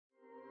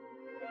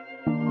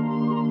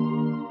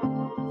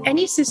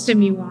Any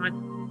system you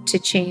want to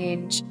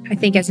change, I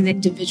think as an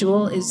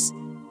individual, is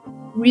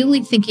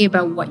really thinking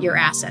about what your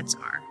assets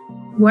are.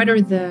 What are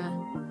the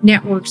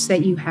networks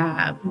that you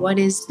have? What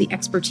is the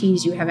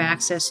expertise you have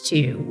access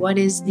to? What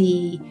is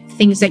the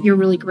things that you're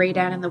really great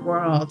at in the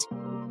world?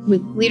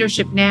 With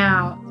Leadership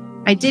Now,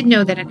 I did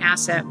know that an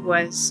asset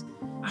was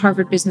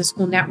Harvard Business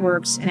School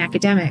networks and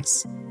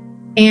academics.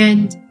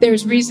 And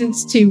there's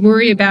reasons to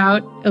worry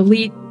about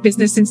elite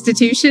business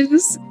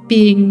institutions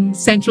being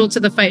central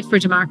to the fight for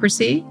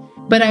democracy.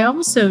 But I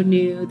also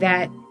knew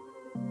that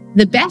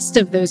the best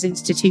of those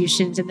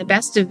institutions and the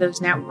best of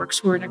those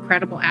networks were an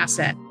incredible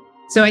asset.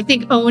 So I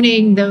think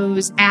owning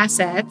those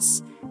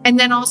assets and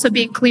then also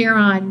being clear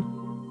on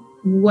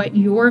what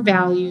your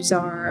values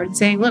are and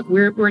saying, look,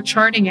 we're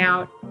charting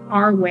out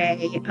our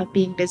way of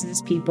being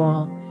business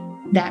people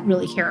that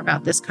really care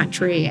about this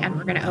country, and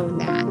we're going to own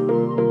that.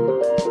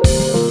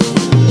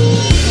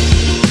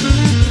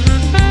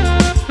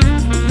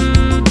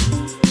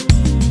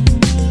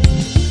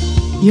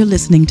 You're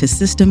listening to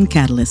System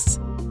Catalysts.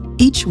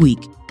 Each week,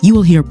 you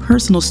will hear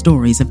personal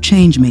stories of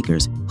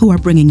changemakers who are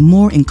bringing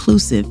more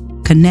inclusive,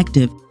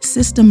 connective,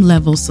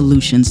 system-level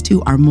solutions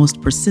to our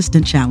most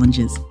persistent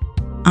challenges.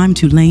 I'm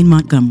Tulane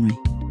Montgomery.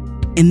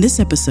 In this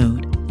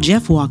episode,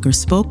 Jeff Walker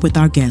spoke with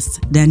our guests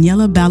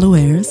Daniela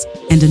Balaouires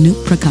and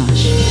Anup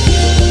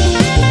Prakash.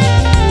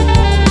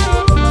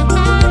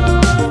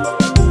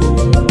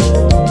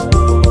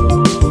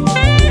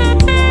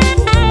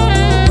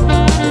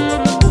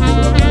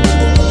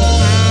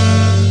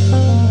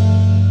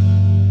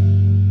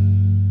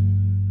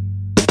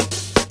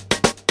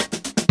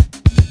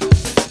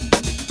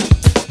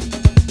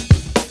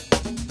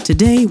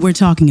 Today, we're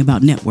talking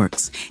about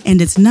networks,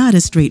 and it's not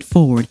as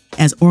straightforward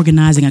as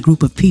organizing a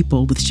group of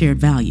people with shared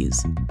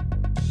values.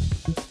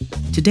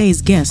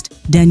 Today's guest,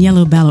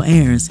 Daniela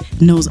Balaouires,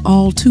 knows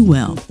all too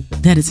well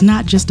that it's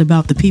not just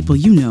about the people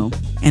you know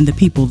and the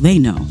people they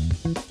know,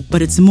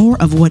 but it's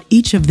more of what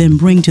each of them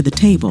bring to the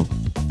table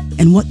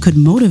and what could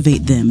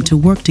motivate them to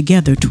work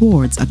together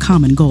towards a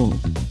common goal.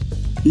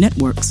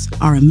 Networks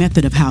are a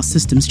method of how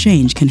systems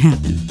change can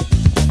happen.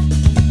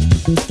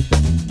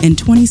 In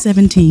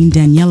 2017,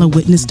 Daniela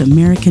witnessed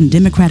American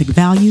democratic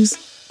values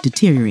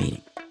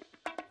deteriorating.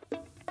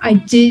 I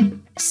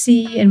did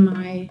see in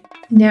my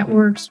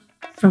networks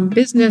from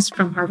business,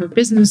 from Harvard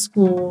Business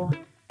School,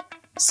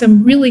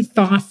 some really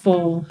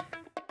thoughtful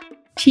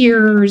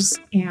peers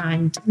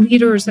and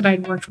leaders that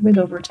I'd worked with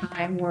over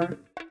time were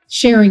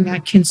sharing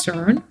that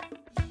concern.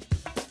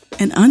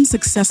 An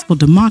unsuccessful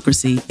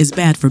democracy is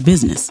bad for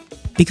business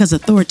because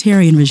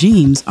authoritarian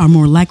regimes are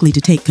more likely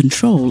to take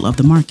control of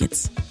the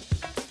markets.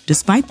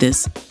 Despite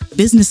this,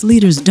 business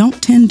leaders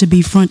don't tend to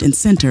be front and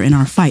center in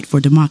our fight for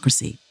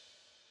democracy.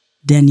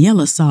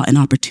 Daniela saw an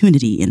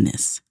opportunity in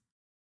this.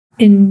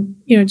 In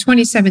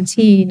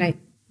 2017,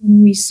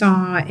 we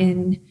saw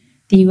in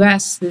the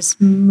U.S.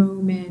 this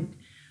moment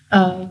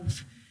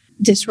of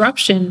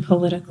disruption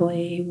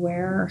politically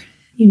where,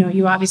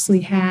 you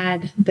obviously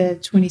had the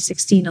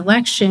 2016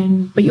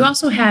 election, but you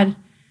also had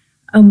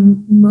a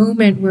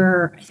moment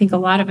where I think a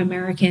lot of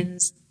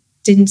Americans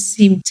didn't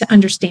seem to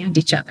understand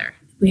each other.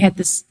 We had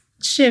this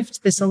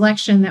shift, this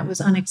election that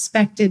was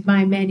unexpected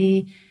by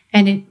many,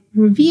 and it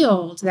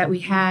revealed that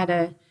we had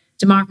a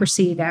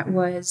democracy that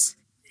was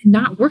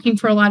not working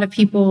for a lot of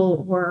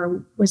people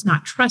or was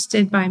not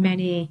trusted by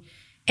many.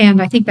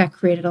 And I think that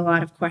created a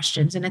lot of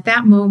questions. And at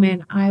that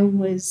moment, I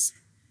was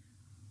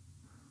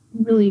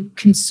really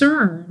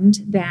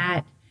concerned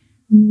that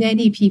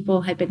many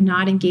people had been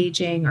not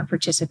engaging or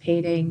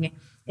participating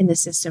in the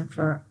system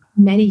for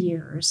many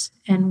years,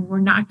 and we're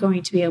not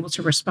going to be able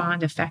to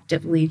respond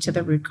effectively to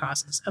the root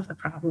causes of the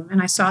problem.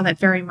 And I saw that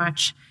very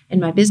much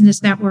in my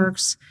business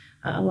networks,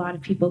 a lot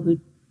of people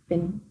who'd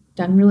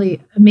done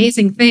really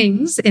amazing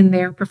things in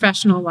their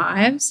professional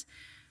lives,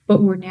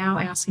 but we're now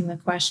asking the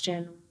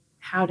question,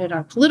 how did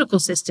our political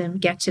system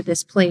get to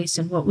this place,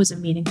 and what was a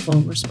meaningful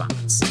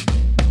response?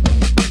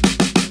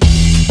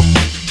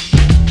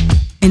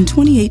 In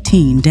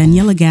 2018,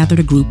 Daniela gathered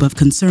a group of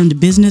concerned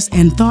business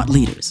and thought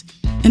leaders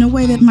in a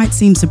way that might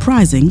seem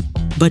surprising,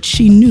 but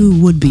she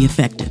knew would be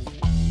effective.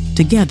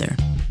 Together,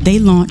 they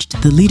launched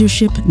the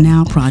Leadership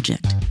Now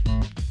project.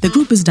 The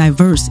group is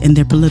diverse in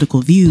their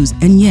political views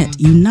and yet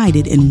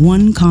united in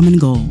one common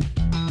goal: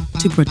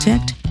 to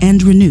protect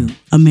and renew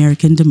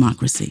American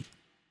democracy.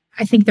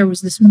 I think there was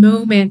this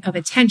moment of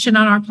attention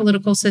on our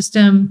political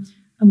system,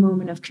 a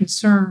moment of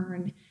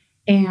concern,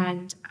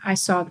 and I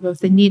saw both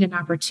the need and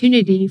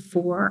opportunity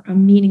for a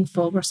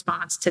meaningful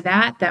response to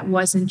that. That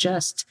wasn't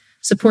just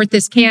support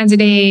this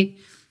candidate,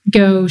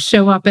 go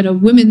show up at a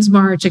women's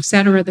march, et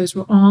cetera. Those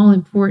were all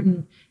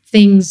important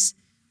things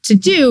to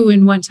do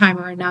in one time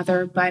or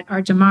another, but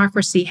our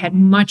democracy had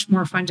much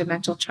more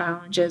fundamental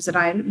challenges that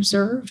I had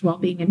observed while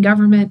being in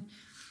government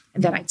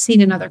and that I'd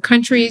seen in other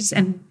countries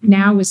and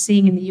now was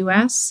seeing in the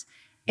U.S.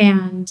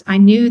 And I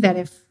knew that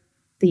if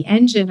the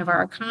engine of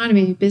our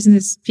economy,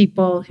 business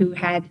people who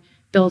had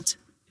built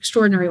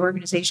extraordinary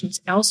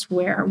organizations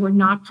elsewhere were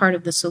not part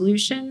of the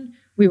solution,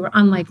 we were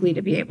unlikely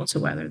to be able to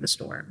weather the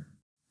storm.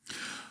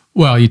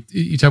 Well,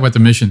 you talk about the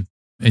mission,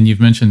 and you've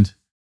mentioned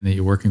that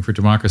you're working for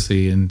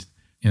democracy. And,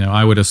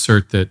 I would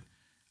assert that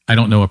I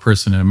don't know a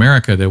person in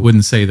America that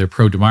wouldn't say they're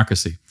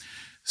pro-democracy.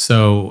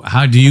 So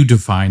how do you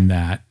define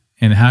that?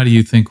 And how do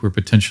you think we're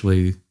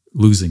potentially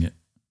losing it?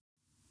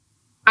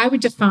 I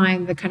would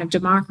define the kind of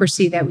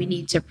democracy that we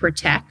need to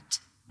protect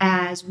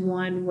as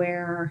one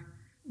where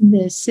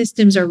the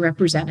systems are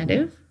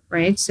representative,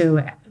 right?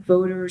 So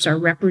voters are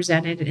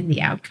represented in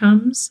the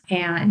outcomes,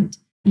 and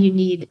you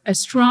need a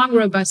strong,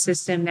 robust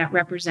system that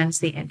represents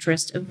the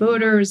interest of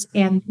voters.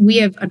 And we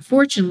have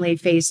unfortunately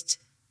faced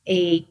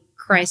a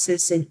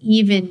crisis in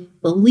even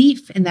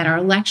belief in that our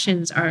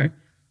elections are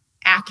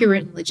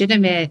accurate and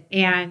legitimate,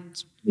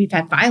 and we've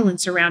had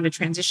violence around a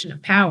transition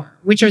of power,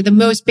 which are the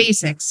most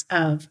basics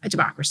of a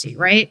democracy,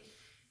 right?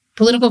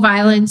 Political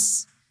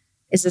violence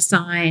is a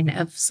sign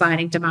of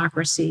sliding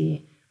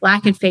democracy.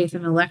 Lack of faith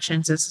in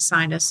elections is a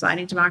sign of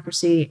sliding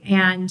democracy.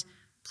 And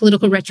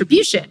political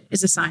retribution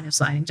is a sign of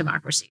sliding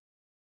democracy.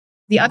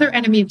 The other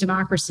enemy of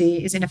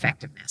democracy is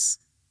ineffectiveness,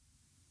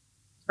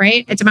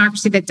 right? A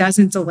democracy that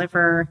doesn't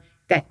deliver,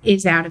 that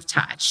is out of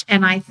touch.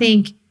 And I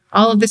think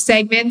all of the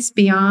segments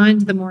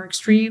beyond the more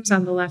extremes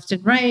on the left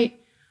and right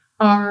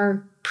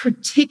are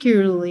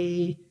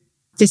particularly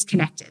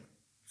disconnected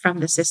from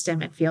the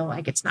system and feel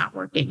like it's not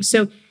working.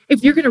 So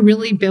if you're going to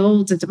really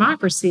build a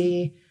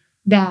democracy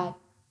that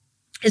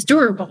is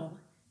durable,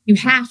 you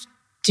have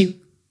to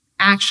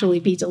actually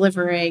be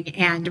delivering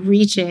and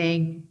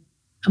reaching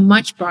a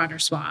much broader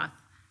swath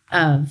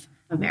of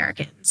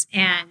Americans.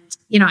 And,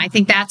 I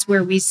think that's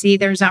where we see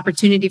there's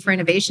opportunity for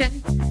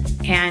innovation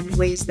and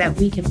ways that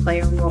we can play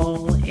a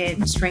role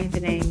in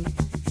strengthening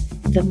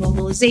the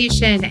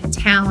mobilization and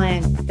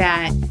talent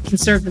that can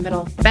serve the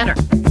middle better.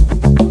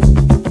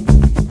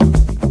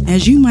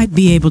 As you might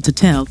be able to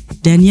tell,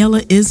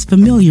 Daniela is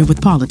familiar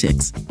with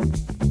politics.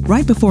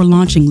 Right before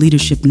launching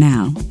Leadership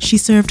Now, she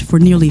served for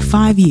nearly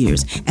 5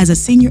 years as a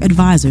senior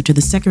advisor to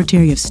the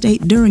Secretary of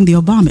State during the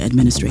Obama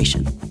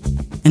administration.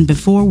 And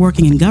before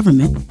working in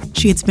government,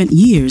 she had spent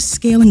years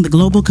scaling the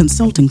global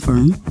consulting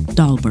firm,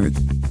 Dahlberg.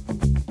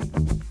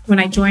 When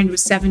I joined with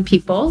 7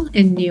 people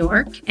in New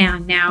York,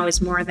 and now is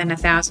more than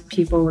 1,000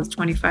 people with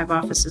 25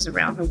 offices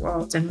around the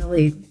world, and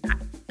really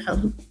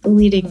the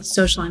leading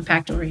social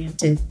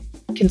impact-oriented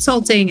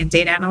consulting and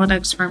data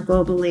analytics firm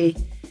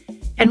globally.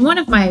 And one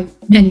of my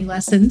many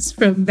lessons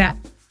from that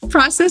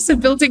process of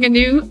building a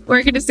new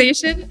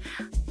organization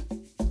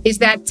is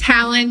that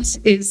talent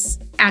is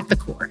at the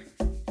core.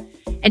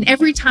 And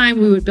every time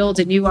we would build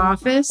a new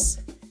office,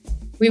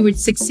 we would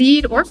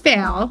succeed or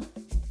fail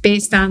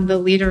based on the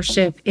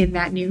leadership in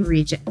that new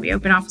region. We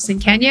opened an office in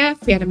Kenya.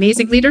 If we had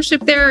amazing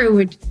leadership there, it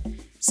would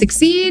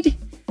succeed,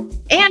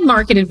 and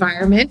market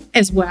environment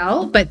as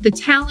well. But the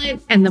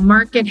talent and the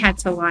market had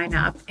to line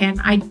up. And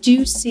I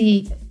do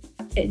see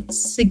a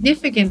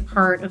significant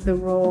part of the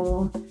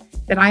role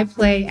that I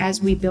play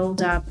as we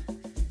build up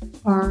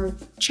our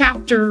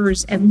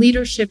chapters and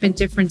leadership in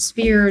different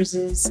spheres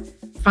is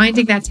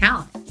finding that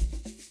talent.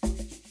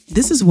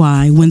 This is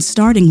why, when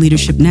starting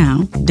Leadership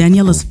Now,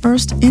 Daniela's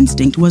first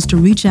instinct was to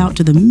reach out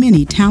to the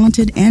many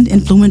talented and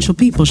influential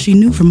people she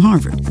knew from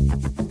Harvard.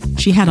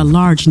 She had a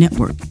large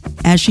network,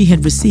 as she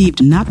had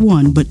received not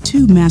one but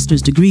 2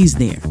 master's degrees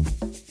there,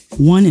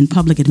 one in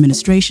public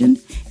administration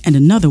and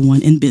another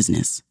one in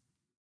business.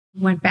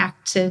 Went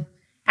back to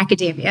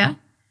academia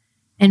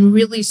and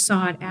really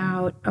sought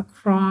out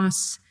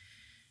across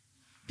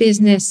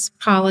business,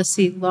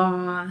 policy,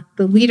 law,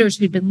 the leaders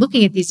who'd been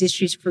looking at these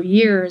issues for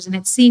years and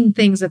had seen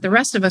things that the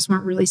rest of us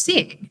weren't really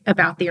seeing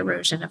about the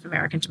erosion of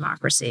American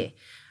democracy.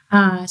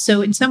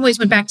 So in some ways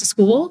went back to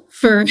school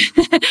for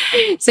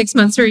 6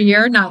 months or a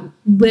year, not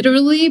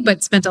literally,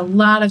 but spent a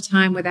lot of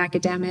time with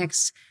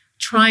academics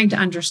trying to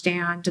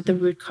understand the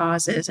root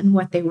causes and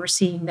what they were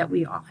seeing that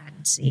we all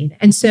hadn't seen.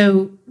 And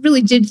so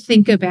really did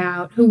think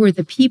about who were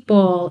the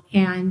people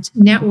and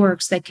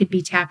networks that could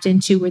be tapped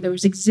into where there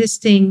was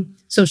existing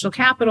social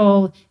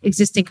capital,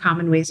 existing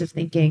common ways of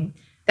thinking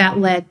that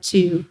led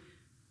to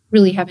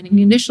really having an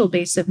initial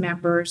base of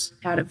members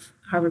out of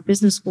Harvard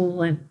Business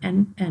School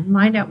and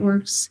my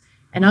networks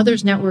and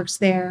others' networks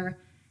there.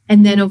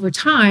 And then over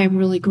time,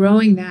 really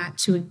growing that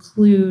to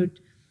include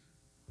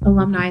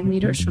alumni and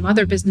leaders from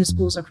other business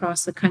schools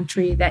across the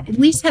country that at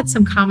least had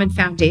some common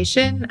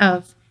foundation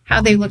of how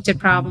they looked at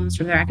problems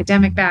from their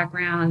academic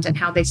background and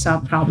how they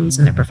solved problems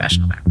in their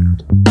professional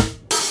background.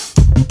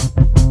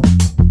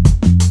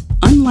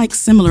 Unlike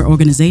similar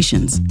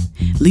organizations,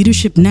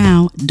 Leadership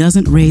Now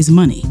doesn't raise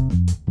money.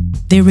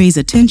 They raise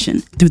attention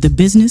through the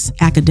business,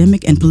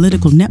 academic, and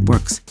political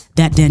networks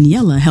that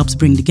Daniela helps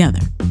bring together.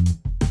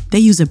 They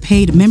use a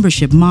paid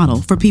membership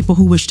model for people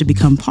who wish to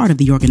become part of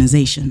the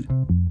organization.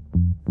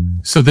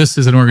 So this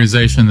is an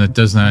organization that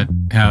does not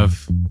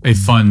have a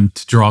fund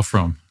to draw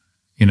from,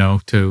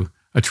 to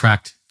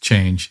attract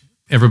change.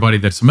 Everybody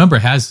that's a member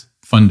has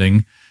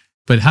funding,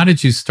 but how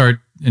did you start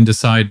and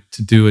decide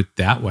to do it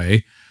that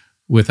way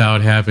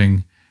without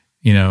having,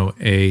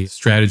 a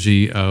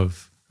strategy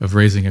of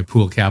raising a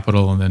pool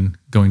capital and then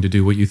going to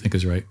do what you think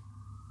is right?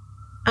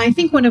 I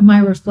think one of my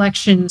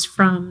reflections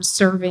from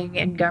serving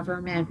in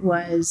government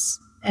was,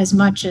 as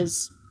much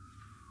as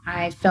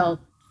I felt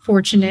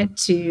fortunate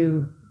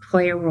to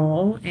play a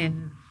role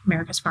in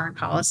America's foreign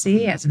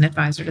policy as an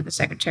advisor to the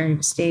Secretary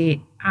of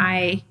State,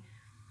 I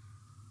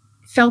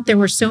felt there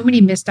were so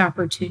many missed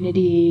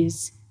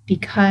opportunities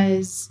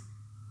because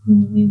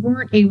we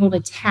weren't able to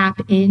tap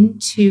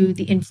into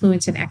the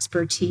influence and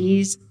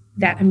expertise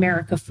that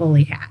America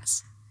fully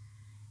has.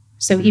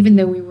 So even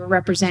though we were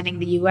representing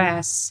the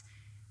U.S.,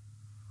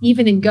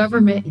 even in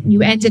government,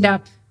 you ended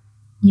up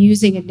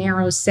using a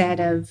narrow set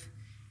of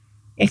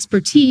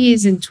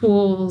expertise and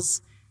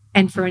tools.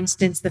 And for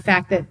instance, the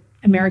fact that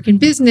American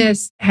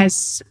business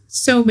has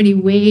so many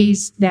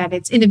ways that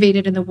it's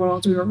innovated in the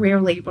world, we were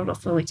rarely able to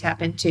fully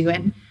tap into.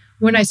 And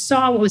when I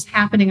saw what was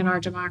happening in our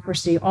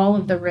democracy, all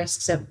of the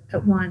risks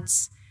at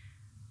once,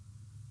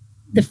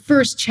 the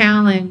first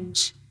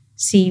challenge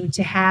seemed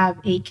to have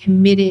a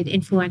committed,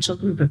 influential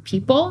group of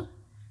people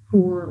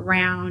who were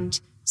around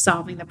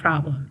solving the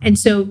problem. And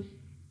so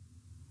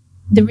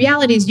the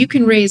reality is you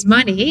can raise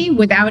money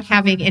without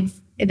having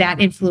that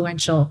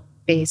influential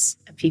base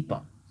of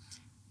people.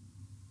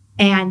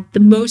 And the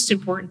most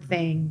important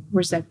thing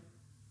was that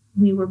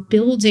we were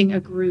building a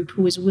group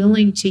who was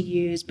willing to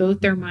use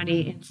both their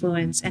money,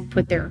 influence, and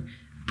put their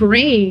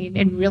brain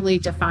in really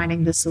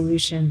defining the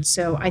solution.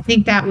 So I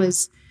think it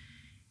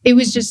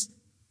was just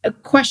a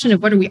question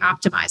of what are we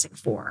optimizing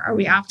for? Are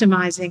we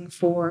optimizing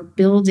for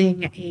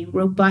building a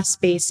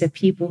robust base of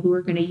people who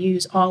are going to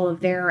use all of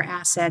their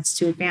assets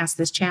to advance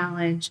this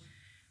challenge,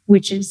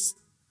 which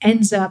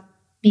ends up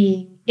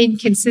being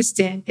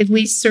inconsistent, at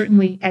least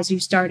certainly as you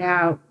start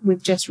out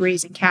with just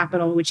raising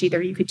capital, which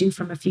either you could do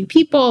from a few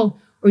people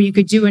or you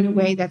could do in a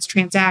way that's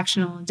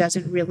transactional and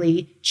doesn't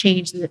really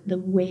change the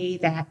way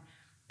that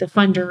the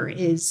funder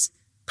is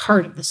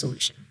part of the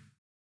solution.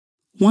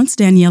 Once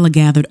Daniela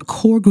gathered a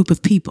core group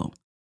of people,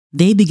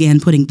 they began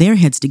putting their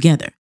heads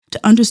together to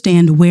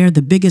understand where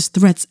the biggest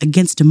threats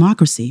against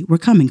democracy were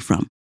coming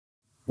from.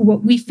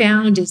 What we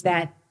found is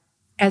that,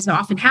 as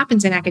often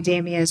happens in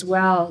academia as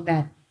well,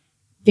 that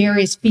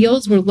various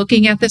fields were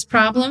looking at this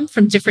problem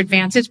from different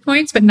vantage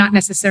points, but not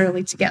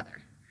necessarily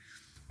together.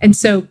 And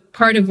so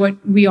part of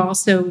what we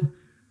also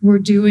were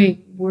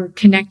doing, were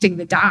connecting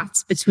the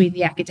dots between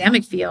the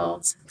academic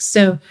fields.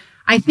 So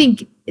I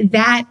think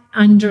that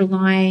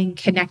underlying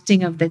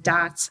connecting of the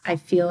dots, I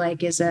feel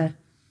like, is a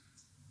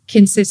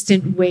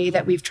consistent way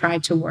that we've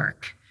tried to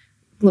work,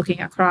 looking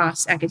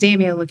across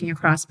academia, looking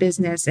across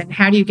business, and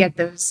how do you get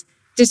those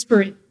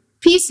disparate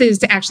pieces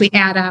to actually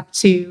add up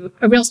to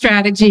a real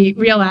strategy,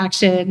 real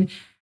action.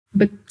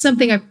 But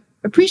something I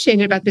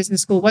appreciated about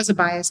business school was a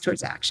bias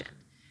towards action.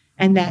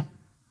 And that,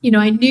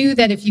 I knew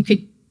that if you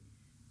could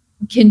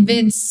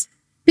convince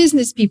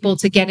business people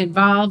to get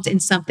involved in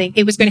something,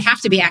 it was going to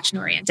have to be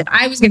action-oriented.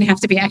 I was going to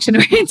have to be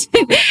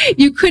action-oriented.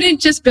 You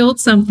couldn't just build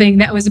something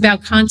that was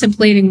about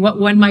contemplating what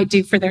one might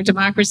do for their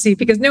democracy,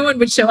 because no one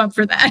would show up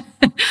for that.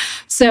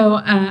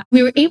 So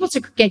we were able to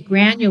get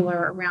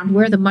granular around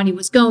where the money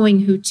was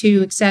going, who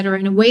to, et cetera,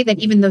 in a way that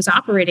even those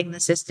operating the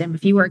system,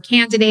 if you were a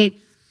candidate,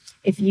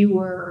 if you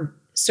were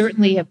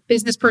certainly a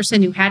business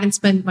person who hadn't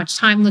spent much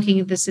time looking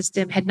at the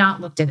system, had not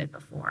looked at it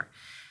before.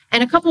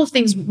 And a couple of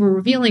things were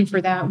revealing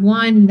for that.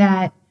 One,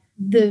 that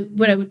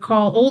what I would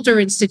call older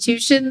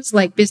institutions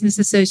like business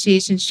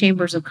associations,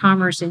 chambers of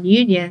commerce, and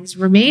unions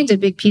remained a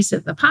big piece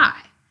of the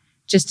pie,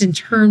 just in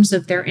terms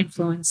of their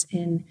influence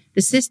in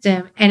the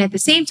system. And at the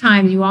same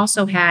time, you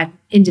also had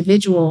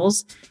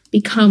individuals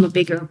become a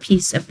bigger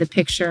piece of the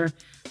picture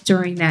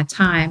during that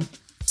time.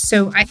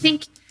 So I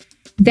think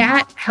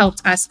that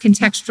helped us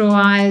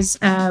contextualize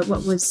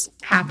what was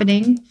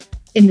happening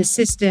in the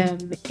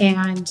system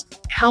and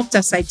helped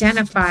us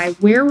identify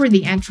where were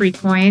the entry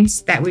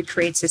points that would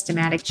create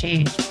systematic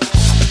change.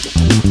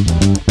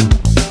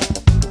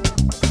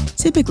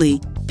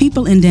 Typically,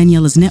 people in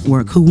Daniela's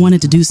network who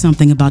wanted to do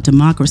something about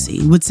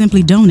democracy would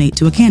simply donate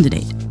to a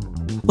candidate.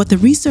 What the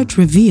research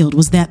revealed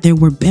was that there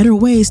were better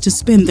ways to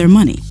spend their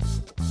money.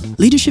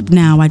 Leadership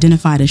Now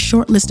identified a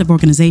short list of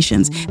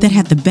organizations that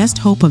had the best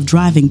hope of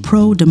driving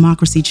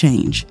pro-democracy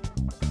change.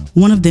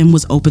 One of them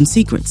was Open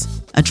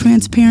Secrets, a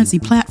transparency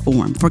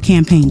platform for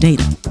campaign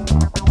data.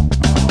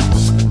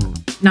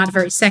 Not a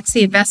very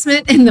sexy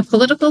investment in the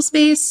political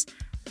space.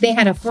 They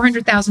had a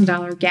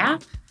 $400,000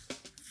 gap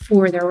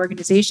for their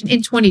organization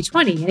in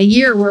 2020, in a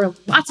year where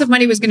lots of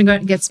money was going to go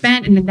and get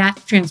spent, and then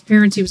that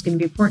transparency was going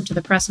to be important to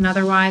the press and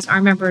otherwise.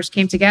 Our members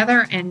came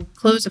together and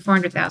closed a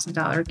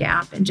 $400,000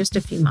 gap in just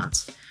a few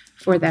months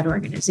for that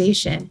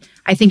organization.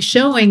 I think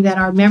showing that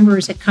our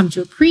members had come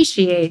to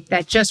appreciate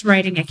that just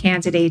writing a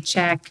candidate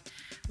check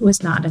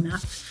was not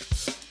enough.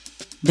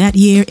 That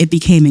year, it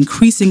became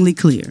increasingly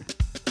clear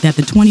that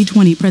the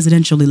 2020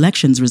 presidential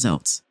elections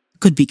results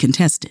could be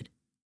contested.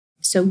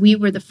 So we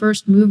were the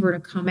first mover to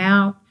come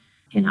out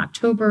in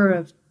October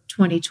of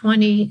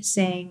 2020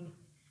 saying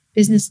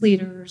business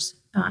leaders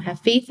have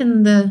faith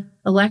in the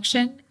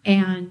election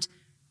and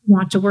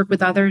want to work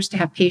with others to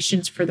have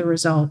patience for the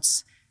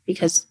results,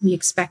 because we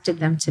expected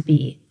them to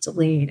be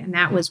delayed. And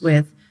that was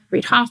with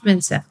Reid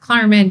Hoffman, Seth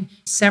Klarman,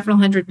 several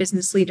hundred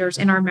business leaders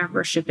in our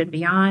membership and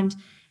beyond.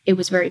 It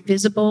was very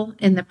visible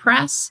in the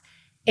press.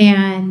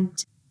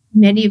 And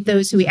many of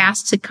those who we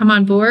asked to come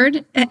on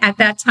board at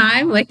that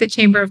time, like the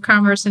Chamber of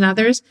Commerce and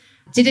others,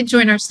 didn't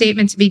join our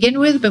statement to begin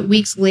with, but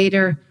weeks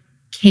later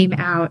came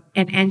out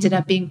and ended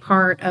up being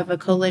part of a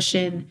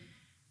coalition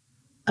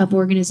of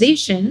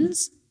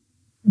organizations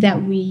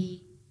that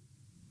we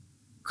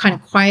kind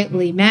of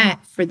quietly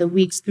met for the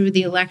weeks through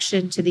the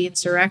election to the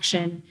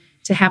insurrection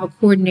to have a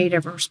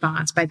coordinated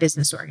response by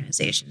business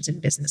organizations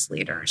and business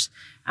leaders,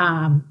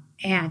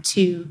 and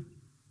to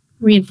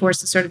reinforce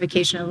the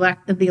certification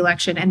of the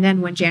election. And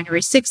then when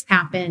January 6th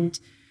happened,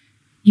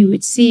 you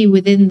would see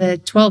within the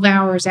 12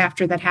 hours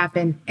after that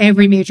happened,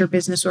 every major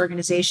business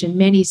organization,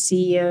 many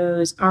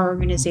CEOs, our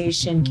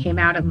organization came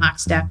out in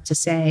lockstep to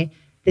say,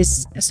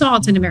 this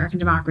assault on American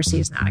democracy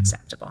is not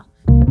acceptable.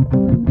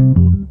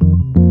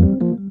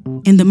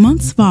 In the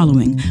months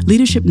following,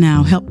 Leadership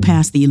Now helped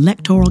pass the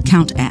Electoral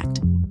Count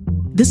Act.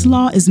 This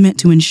law is meant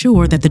to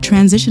ensure that the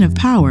transition of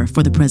power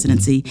for the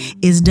presidency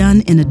is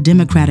done in a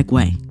democratic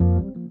way.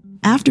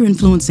 After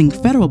influencing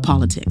federal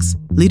politics,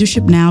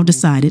 Leadership Now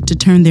decided to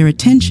turn their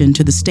attention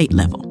to the state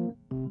level.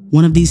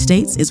 One of these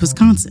states is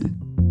Wisconsin,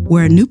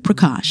 where Anup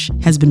Prakash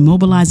has been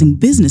mobilizing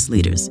business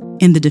leaders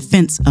in the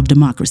defense of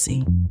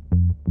democracy.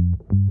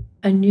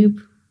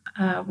 Anup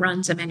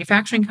runs a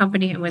manufacturing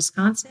company in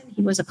Wisconsin.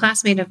 He was a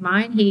classmate of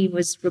mine. He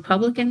was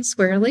Republican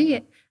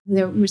squarely.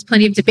 There was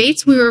plenty of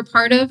debates we were a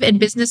part of in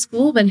business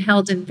school, but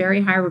held in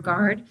very high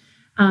regard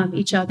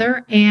each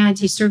other. And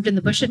he served in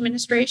the Bush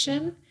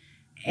administration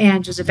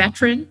and was a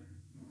veteran.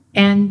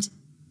 And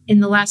in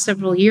the last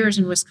several years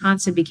in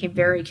Wisconsin became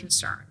very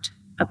concerned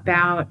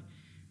about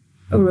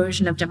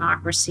erosion of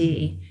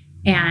democracy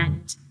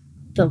and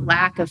the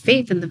lack of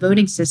faith in the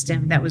voting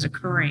system that was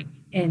occurring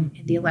in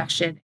the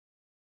election.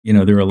 You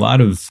know, there are a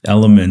lot of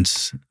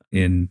elements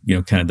in,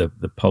 kind of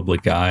the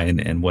public eye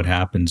and what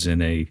happens in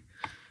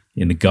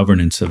the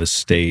governance of a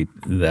state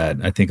that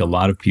I think a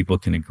lot of people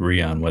can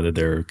agree on, whether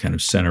they're kind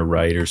of center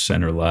right or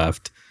center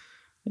left.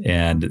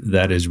 And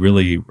that is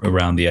really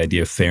around the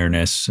idea of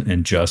fairness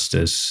and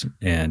justice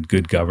and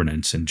good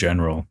governance in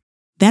general.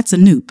 That's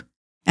Anup.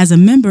 As a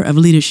member of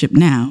Leadership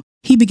Now,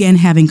 he began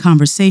having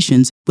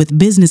conversations with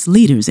business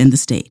leaders in the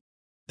state.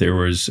 There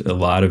was a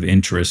lot of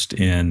interest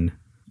in,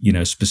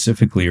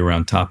 specifically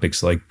around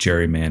topics like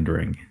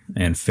gerrymandering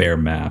and fair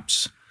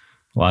maps.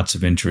 Lots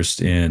of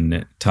interest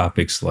in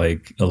topics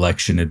like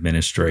election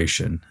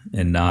administration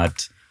and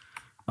not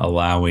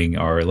allowing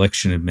our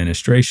election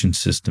administration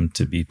system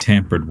to be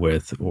tampered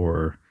with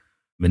or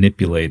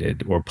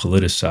manipulated or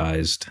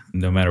politicized,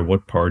 no matter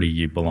what party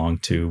you belong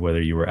to,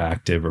 whether you were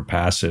active or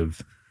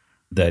passive,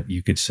 that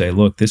you could say,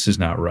 look, this is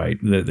not right.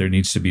 There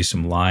needs to be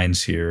some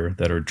lines here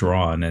that are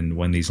drawn. And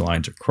when these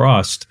lines are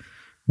crossed,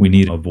 we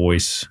need a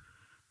voice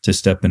to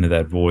step into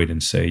that void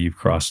and say, you've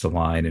crossed a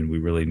line and we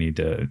really need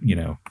to,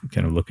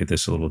 kind of look at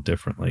this a little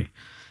differently.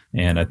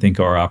 And I think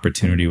our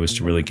opportunity was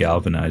to really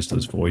galvanize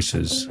those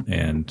voices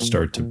and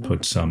start to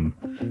put some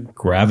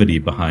gravity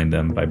behind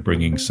them by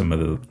bringing some of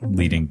the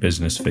leading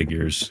business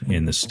figures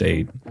in the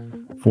state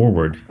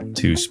forward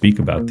to speak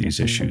about these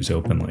issues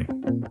openly.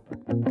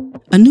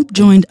 Anup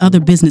joined other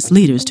business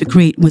leaders to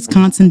create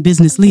Wisconsin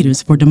Business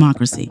Leaders for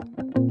Democracy.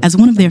 As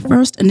one of their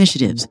first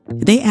initiatives,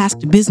 they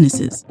asked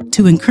businesses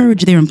to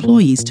encourage their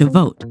employees to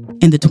vote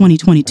in the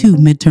 2022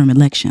 midterm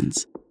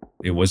elections.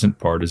 It wasn't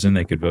partisan.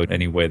 They could vote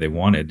any way they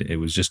wanted. It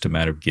was just a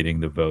matter of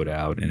getting the vote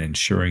out and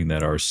ensuring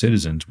that our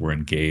citizens were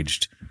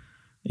engaged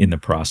in the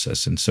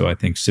process. And so I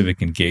think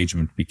civic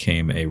engagement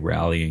became a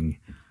rallying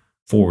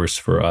force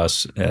for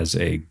us as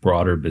a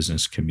broader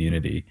business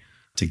community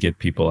to get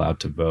people out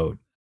to vote.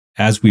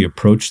 As we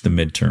approached the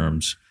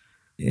midterms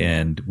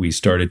and we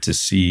started to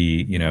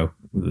see,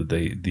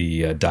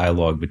 the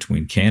dialogue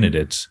between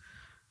candidates,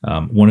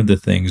 one of the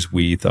things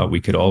we thought we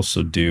could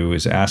also do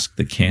is ask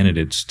the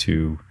candidates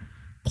to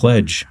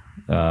pledge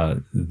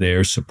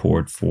their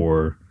support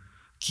for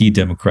key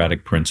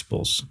democratic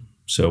principles.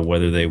 So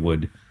whether they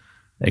would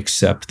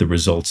accept the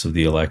results of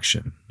the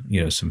election,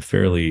 some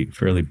fairly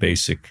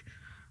basic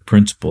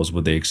principles.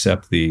 Would they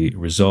accept the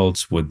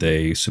results? Would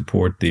they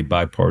support the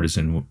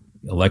bipartisan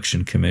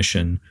election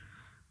commission?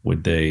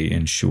 Would they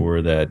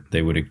ensure that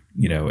they would,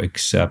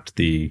 accept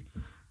the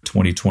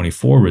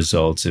 2024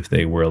 results if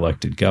they were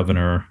elected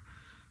governor?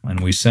 And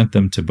we sent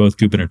them to both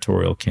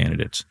gubernatorial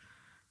candidates.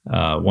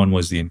 One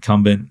was the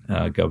incumbent,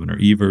 Governor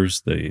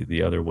Evers.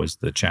 The other was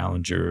the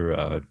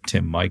challenger,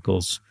 Tim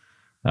Michels,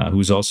 who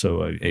was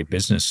also a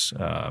business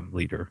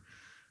leader.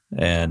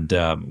 And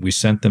we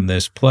sent them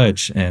this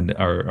pledge, and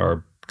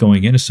our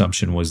going in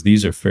assumption was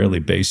these are fairly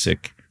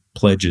basic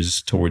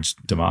pledges towards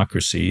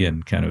democracy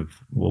and kind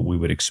of what we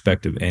would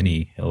expect of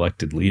any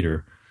elected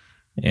leader,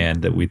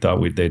 and that we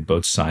thought they'd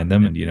both sign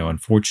them. And,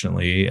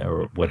 unfortunately,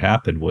 what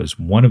happened was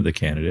one of the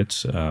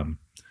candidates,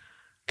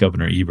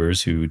 Governor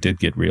Evers, who did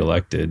get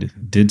reelected,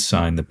 did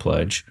sign the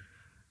pledge,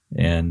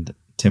 and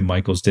Tim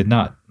Michels did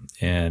not.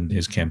 And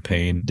his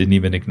campaign didn't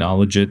even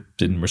acknowledge it,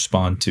 didn't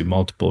respond to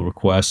multiple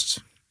requests.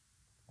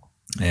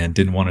 and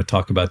didn't want to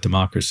talk about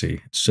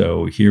democracy.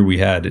 So here we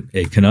had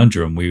a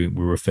conundrum. We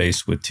were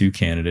faced with two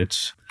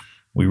candidates.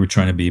 We were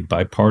trying to be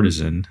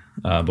bipartisan,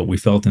 but we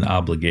felt an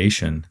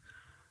obligation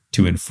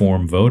to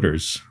inform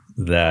voters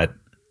that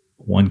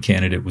one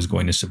candidate was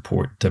going to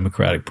support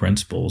democratic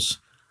principles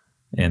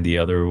and the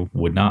other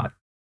would not.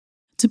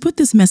 To put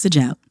this message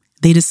out,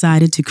 they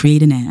decided to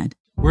create an ad.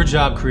 We're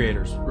job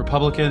creators,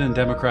 Republican and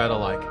Democrat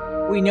alike.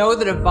 We know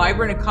that a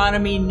vibrant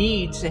economy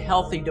needs a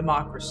healthy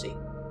democracy.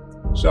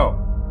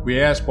 So, we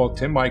asked both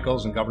Tim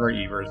Michels and Governor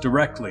Evers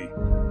Directly,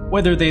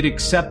 whether they'd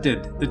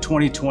accepted the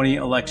 2020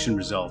 election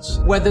results,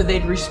 whether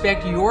they'd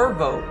respect your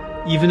vote,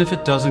 even if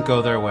it doesn't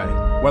go their way.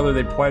 whether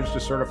they pledged to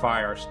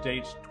certify our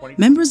state's 2020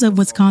 Members of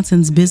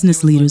Wisconsin's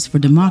Business Leaders for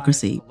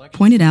Democracy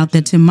pointed out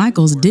that Tim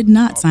Michels did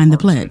not sign the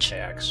pledge.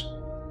 tax.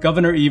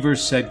 Governor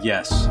Evers said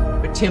yes.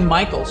 but Tim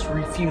Michels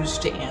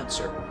refused to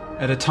answer.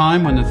 At a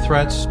time when the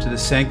threats to the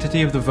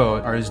sanctity of the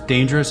vote are as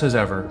dangerous as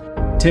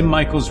ever, Tim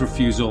Michels'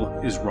 refusal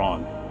is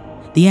wrong.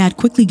 The ad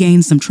quickly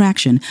gained some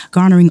traction,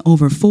 garnering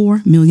over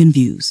 4 million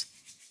views.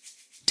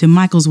 Tim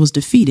Michels was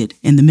defeated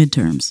in the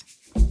midterms.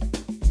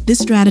 This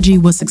strategy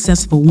was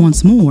successful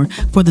once more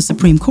for the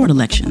Supreme Court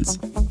elections.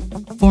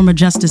 Former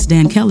Justice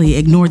Dan Kelly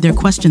ignored their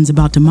questions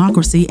about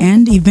democracy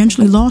and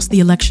eventually lost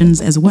the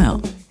elections as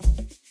well.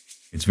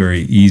 It's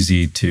very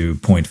easy to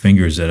point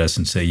fingers at us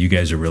and say, you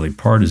guys are really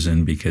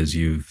partisan because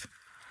you've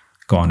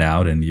gone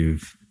out and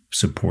you've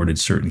supported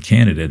certain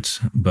candidates,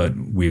 but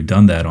we've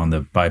done that on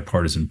the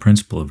bipartisan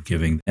principle of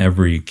giving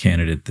every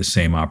candidate the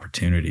same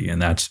opportunity.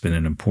 And that's been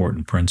an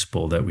important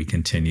principle that we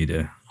continue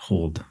to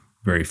hold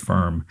very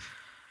firm.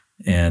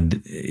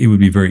 And it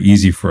would be very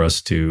easy for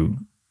us to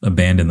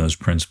abandon those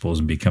principles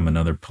and become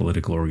another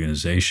political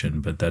organization,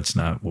 but that's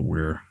not what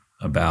we're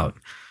about.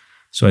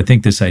 So I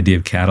think this idea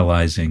of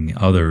catalyzing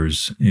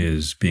others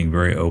is being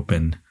very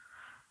open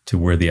to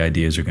where the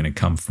ideas are going to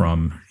come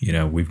from. You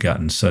know, we've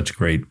gotten such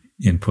great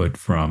input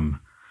from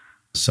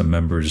some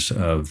members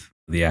of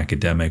the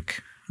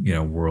academic,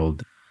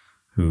 world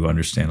who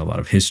understand a lot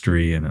of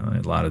history and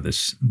a lot of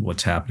this,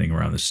 what's happening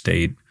around the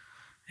state.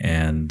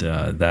 And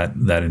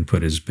that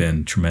input has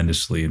been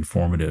tremendously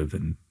informative.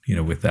 And,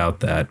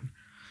 without that,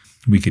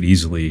 we could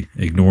easily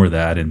ignore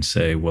that and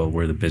say, well,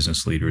 we're the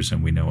business leaders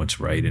and we know what's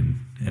right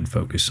and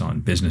focus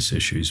on business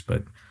issues.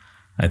 But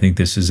I think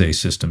this is a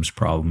systems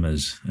problem,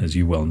 as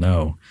you well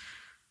know.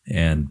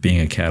 And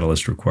being a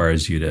catalyst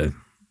requires you to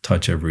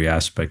touch every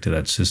aspect of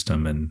that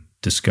system and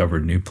discover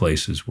new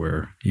places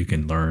where you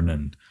can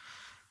learn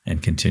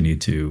and continue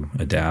to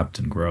adapt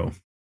and grow.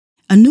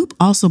 Anoop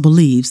also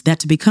believes that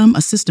to become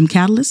a system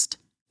catalyst,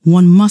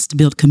 one must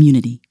build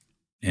community.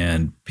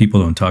 And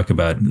people don't talk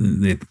about,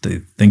 they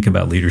think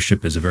about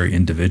leadership as a very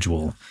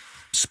individual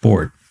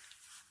sport.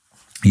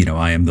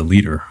 I am the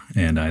leader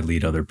and I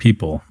lead other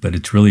people, but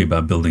it's really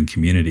about building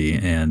community.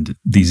 And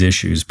these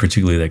issues,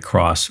 particularly that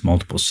cross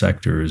multiple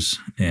sectors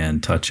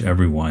and touch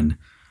everyone,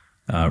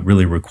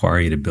 really require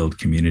you to build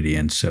community.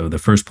 And so the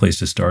first place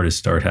to start is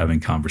start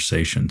having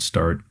conversations,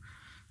 start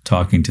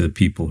talking to the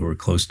people who are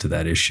close to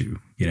that issue.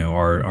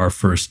 Our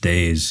first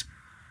days,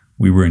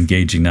 we were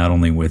engaging not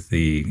only with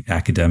the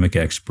academic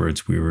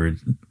experts, we were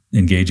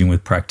engaging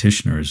with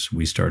practitioners.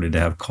 We started to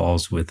have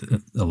calls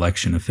with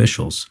election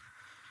officials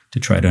to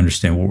try to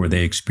understand what were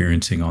they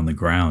experiencing on the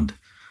ground.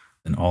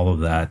 And all of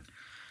that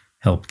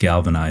helped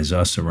galvanize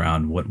us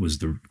around what was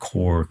the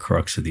core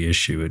crux of the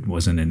issue. It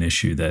wasn't an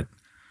issue that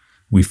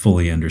we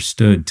fully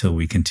understood till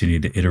we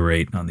continued to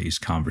iterate on these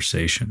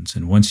conversations.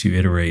 And once you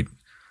iterate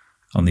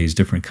on these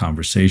different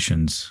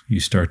conversations, you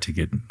start to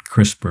get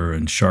crisper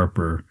and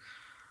sharper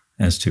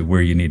as to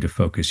where you need to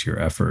focus your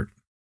effort.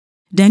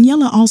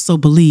 Daniela also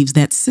believes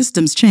that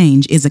systems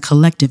change is a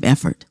collective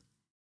effort.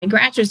 In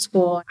graduate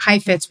school,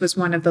 Heifetz was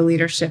one of the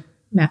leadership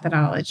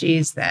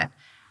methodologies that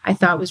I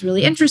thought was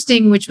really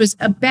interesting, which was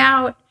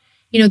about,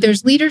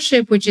 there's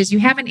leadership, which is you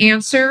have an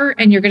answer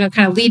and you're going to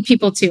kind of lead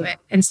people to it.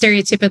 And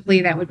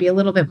stereotypically, that would be a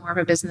little bit more of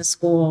a business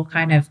school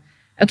kind of,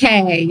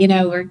 okay,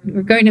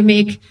 we're going to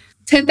make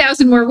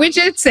 10,000 more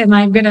widgets and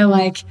I'm going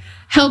to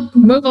help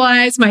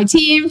mobilize my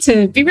team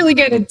to be really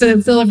good at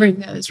delivering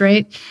those,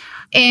 right?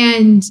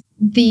 And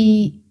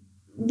the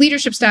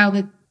leadership style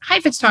that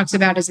Heifetz talks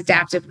about is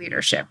adaptive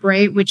leadership,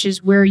 right? Which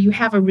is where you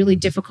have a really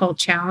difficult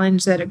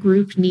challenge that a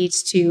group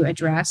needs to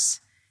address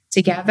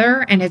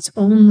together. And it's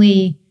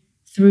only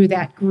through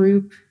that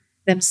group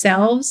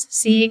themselves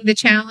seeing the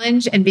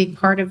challenge and being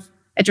part of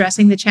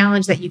addressing the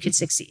challenge that you can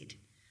succeed.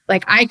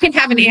 I could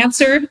have an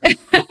answer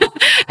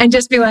and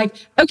just be like,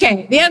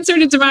 okay, the answer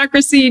to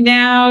democracy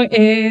now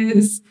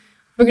is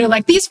we're going to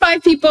elect these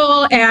 5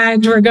 people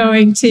and we're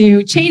going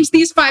to change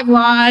these 5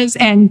 laws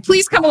and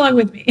please come along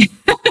with me.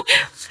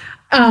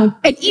 And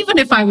even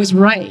if I was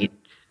right,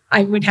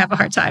 I would have a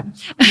hard time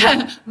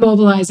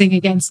mobilizing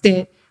against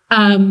it.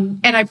 And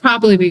I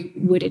probably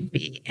wouldn't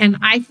be. And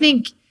I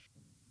think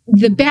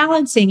the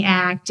balancing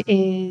act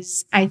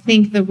is, I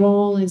think the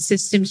role in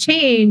systems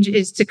change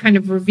is to kind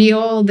of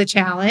reveal the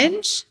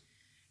challenge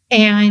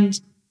and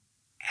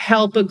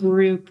help a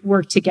group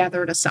work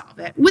together to solve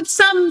it with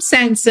some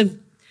sense of,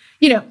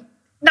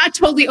 not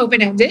totally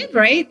open-ended,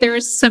 right?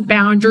 There's some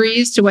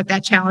boundaries to what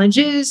that challenge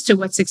is, to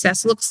what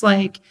success looks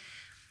like.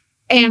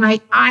 And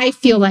I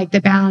feel like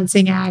the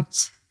balancing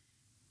act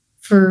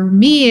for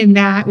me in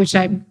that, which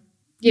I'm,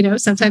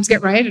 sometimes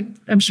get right, and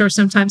I'm sure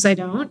sometimes I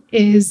don't,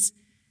 is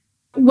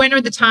when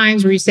are the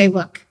times where you say,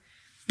 look,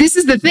 this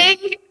is the thing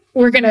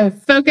we're going to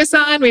focus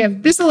on. We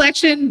have this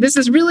election. This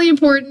is really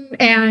important.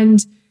 And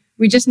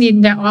we just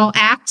need to all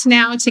act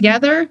now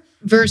together,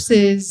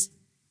 versus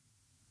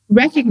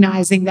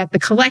recognizing that the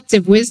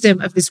collective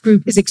wisdom of this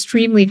group is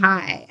extremely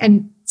high.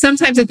 And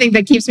sometimes the thing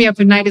that keeps me up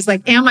at night is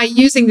like, am I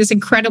using this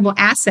incredible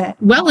asset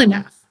well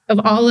enough of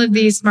all of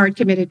these smart,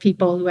 committed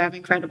people who have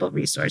incredible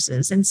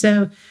resources? And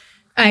so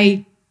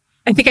I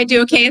think I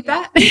do okay at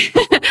that.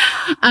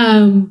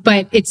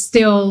 But it's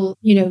still,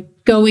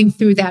 going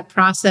through that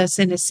process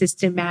in a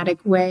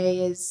systematic way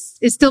is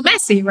still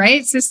messy,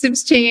 right?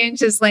 Systems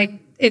change is like,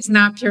 it's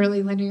not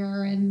purely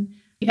linear, and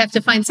you have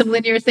to find some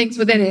linear things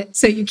within it.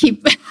 So you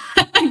keep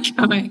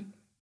going.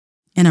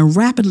 In a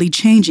rapidly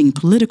changing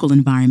political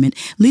environment,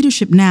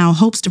 Leadership Now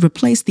hopes to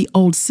replace the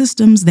old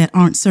systems that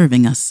aren't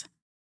serving us.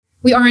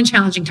 We are in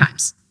challenging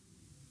times.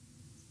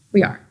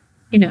 We are.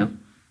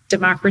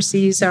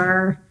 Democracies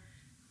are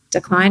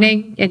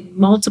declining in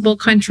multiple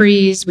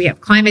countries. We have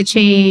climate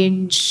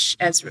change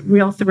as a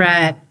real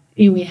threat.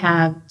 We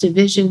have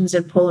divisions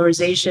and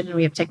polarization, and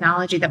we have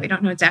technology that we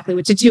don't know exactly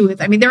what to do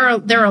with. I mean, there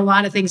are a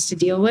lot of things to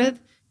deal with,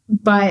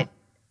 but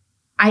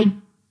I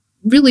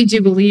really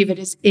do believe it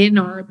is in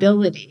our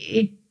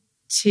ability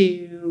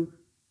to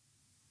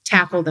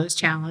tackle those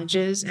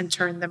challenges and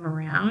turn them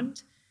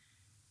around.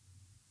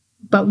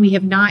 But we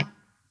have not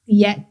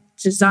yet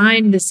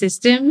designed the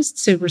systems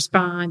to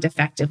respond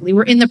effectively.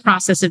 We're in the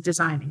process of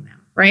designing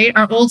them, right?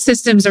 Our old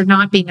systems are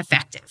not being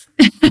effective.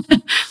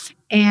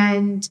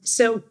 And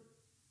so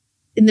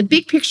in the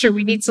big picture,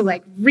 we need to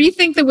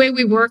rethink the way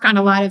we work on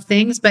a lot of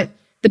things, but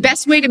the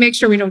best way to make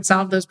sure we don't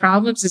solve those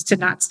problems is to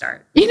not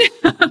start,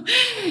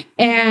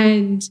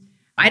 And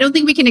I don't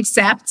think we can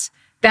accept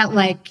that,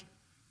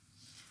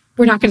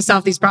 we're not going to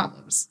solve these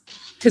problems,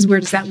 because where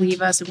does that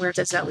leave us, and where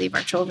does that leave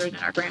our children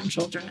and our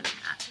grandchildren, and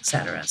et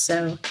cetera?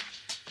 So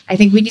I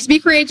think we need to be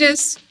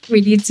courageous.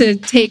 We need to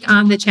take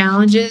on the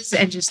challenges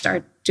and just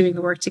start doing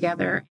the work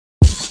together.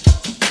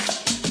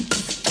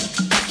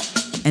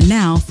 And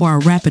now for our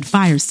rapid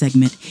fire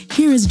segment,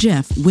 here is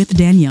Jeff with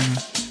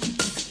Daniela.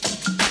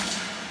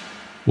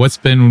 What's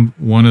been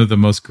one of the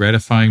most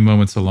gratifying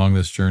moments along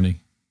this journey?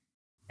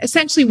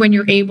 Essentially, when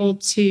you're able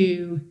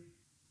to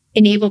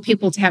enable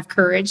people to have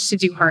courage to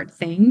do hard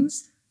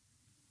things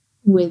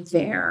with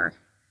their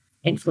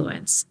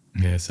influence.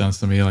 Yeah, it sounds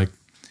to me like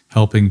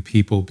helping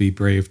people be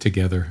brave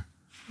together.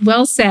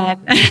 Well said.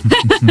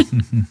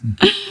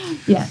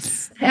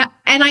 Yes.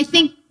 And I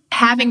think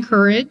having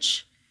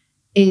courage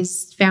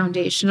is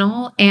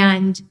foundational.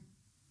 And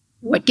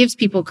what gives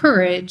people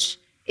courage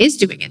is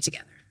doing it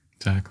together.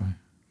 Exactly.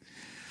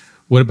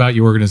 What about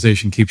your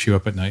organization keeps you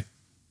up at night?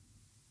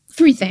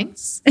 3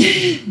 things.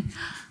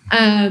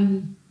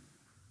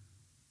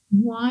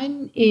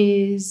 One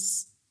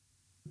is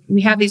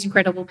we have these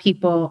incredible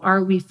people.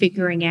 Are we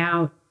figuring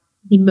out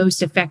the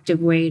most effective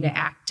way to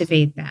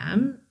activate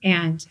them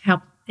and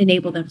help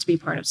enable them to be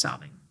part of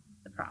solving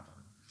the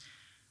problem?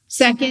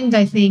 Second,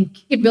 I think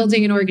in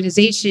building an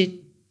organization,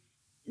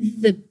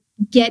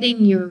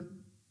 getting your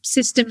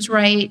systems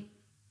right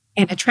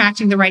and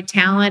attracting the right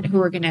talent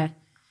who are going to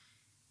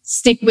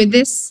stick with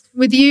this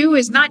with you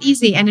is not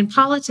easy. And in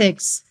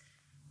politics,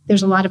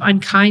 there's a lot of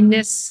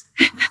unkindness.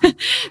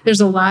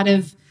 There's a lot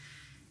of,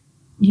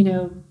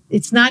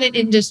 it's not an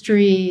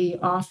industry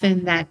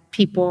often that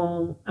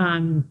people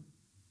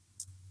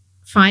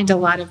find a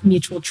lot of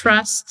mutual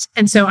trust.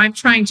 And so I'm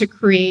trying to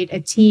create a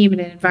team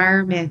and an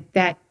environment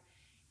that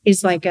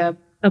is like a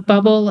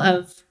bubble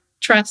of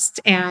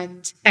trust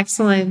and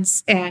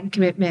excellence and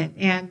commitment.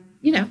 And,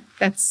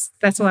 that's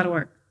a lot of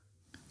work.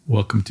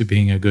 Welcome to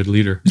being a good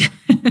leader.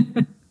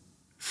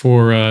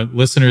 For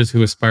listeners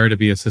who aspire to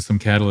be a system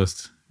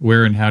catalyst,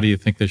 where and how do you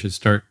think they should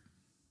start?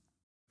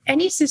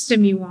 Any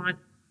system you want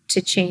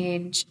to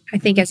change, I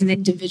think as an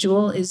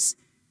individual, is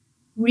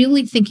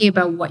really thinking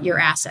about what your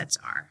assets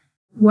are.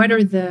 What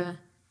are the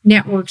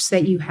networks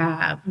that you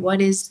have? What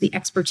is the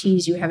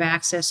expertise you have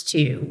access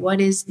to?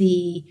 What is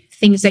the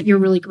things that you're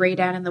really great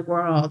at in the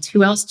world?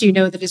 Who else do you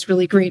know that is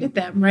really great at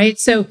them, right?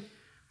 So,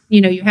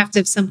 you have to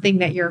have something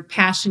that you're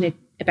passionate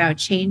about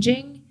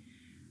changing.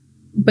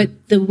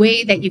 But the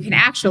way that you can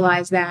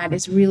actualize that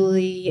is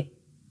really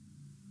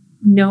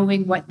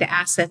knowing what the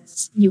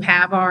assets you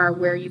have are,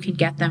 where you can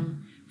get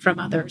them from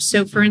others.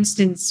 So for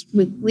instance,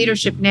 with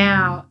Leadership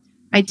Now,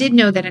 I did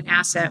know that an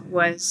asset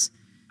was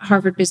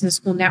Harvard Business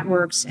School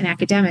networks and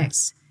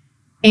academics.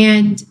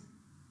 And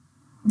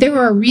there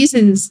are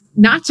reasons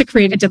not to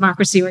create a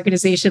democracy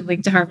organization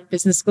linked to Harvard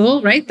Business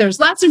School, right? There's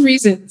lots of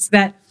reasons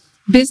that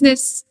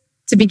business,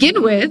 to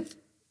begin with,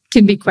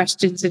 can be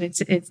questioned in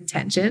its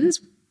intentions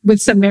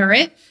with some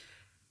merit.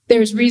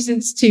 There's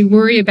reasons to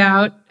worry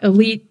about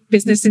elite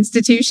business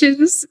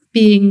institutions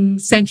being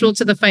central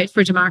to the fight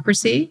for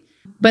democracy.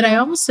 But I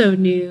also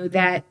knew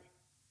that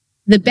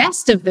the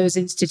best of those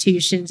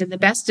institutions and the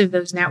best of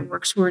those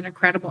networks were an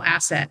incredible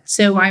asset.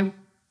 So I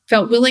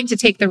felt willing to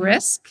take the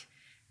risk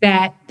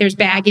that there's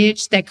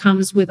baggage that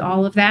comes with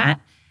all of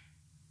that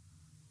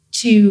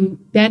to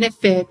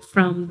benefit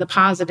from the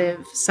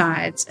positive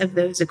sides of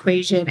those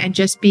equation and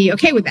just be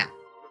okay with that.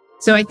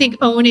 So I think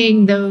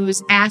owning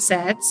those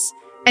assets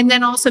and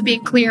then also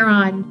being clear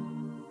on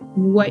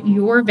what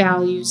your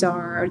values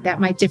are that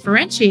might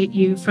differentiate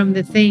you from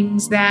the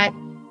things that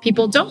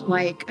people don't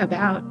like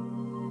about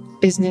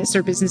business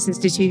or business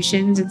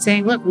institutions, and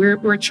saying, look,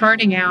 we're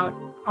charting out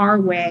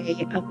our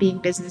way of being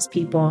business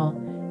people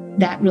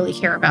that really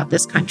care about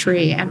this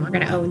country, and we're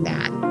going to own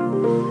that.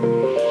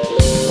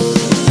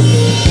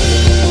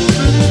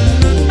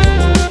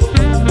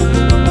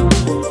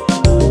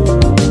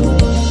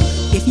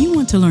 If you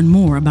want to learn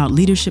more about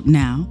Leadership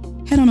Now,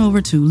 head on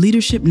over to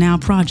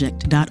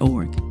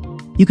leadershipnowproject.org.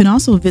 You can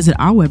also visit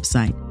our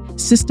website,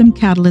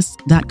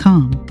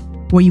 systemcatalysts.com,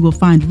 where you will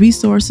find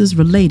resources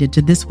related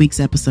to this week's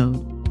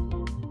episode.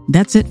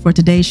 That's it for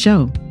today's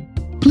show.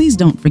 Please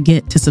don't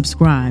forget to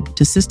subscribe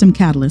to System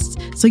Catalysts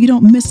so you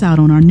don't miss out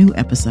on our new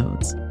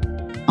episodes.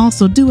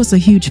 Also, do us a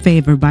huge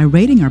favor by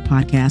rating our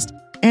podcast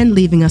and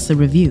leaving us a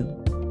review.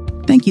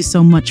 Thank you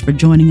so much for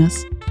joining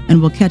us, and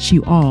we'll catch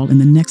you all in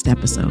the next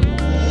episode.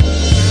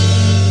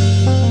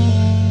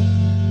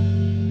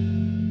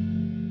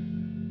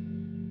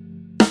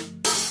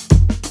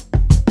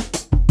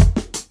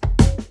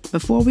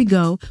 Before we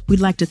go, we'd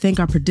like to thank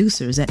our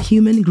producers at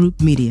Human Group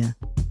Media.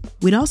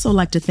 We'd also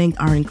like to thank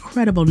our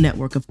incredible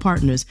network of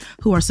partners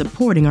who are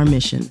supporting our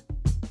mission.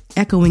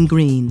 Echoing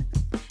Green,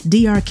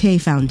 DRK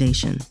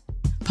Foundation,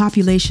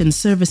 Population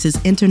Services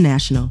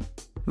International,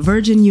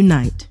 Virgin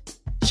Unite,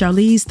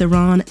 Charlize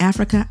Theron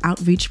Africa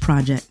Outreach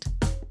Project,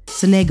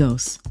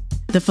 Senegos,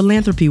 The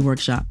Philanthropy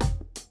Workshop,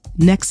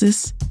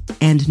 Nexus,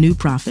 and New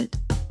Profit.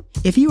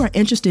 If you are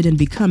interested in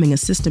becoming a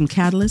System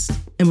Catalyst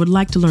and would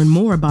like to learn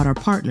more about our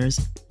partners,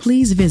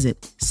 please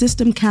visit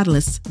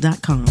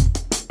systemcatalysts.com.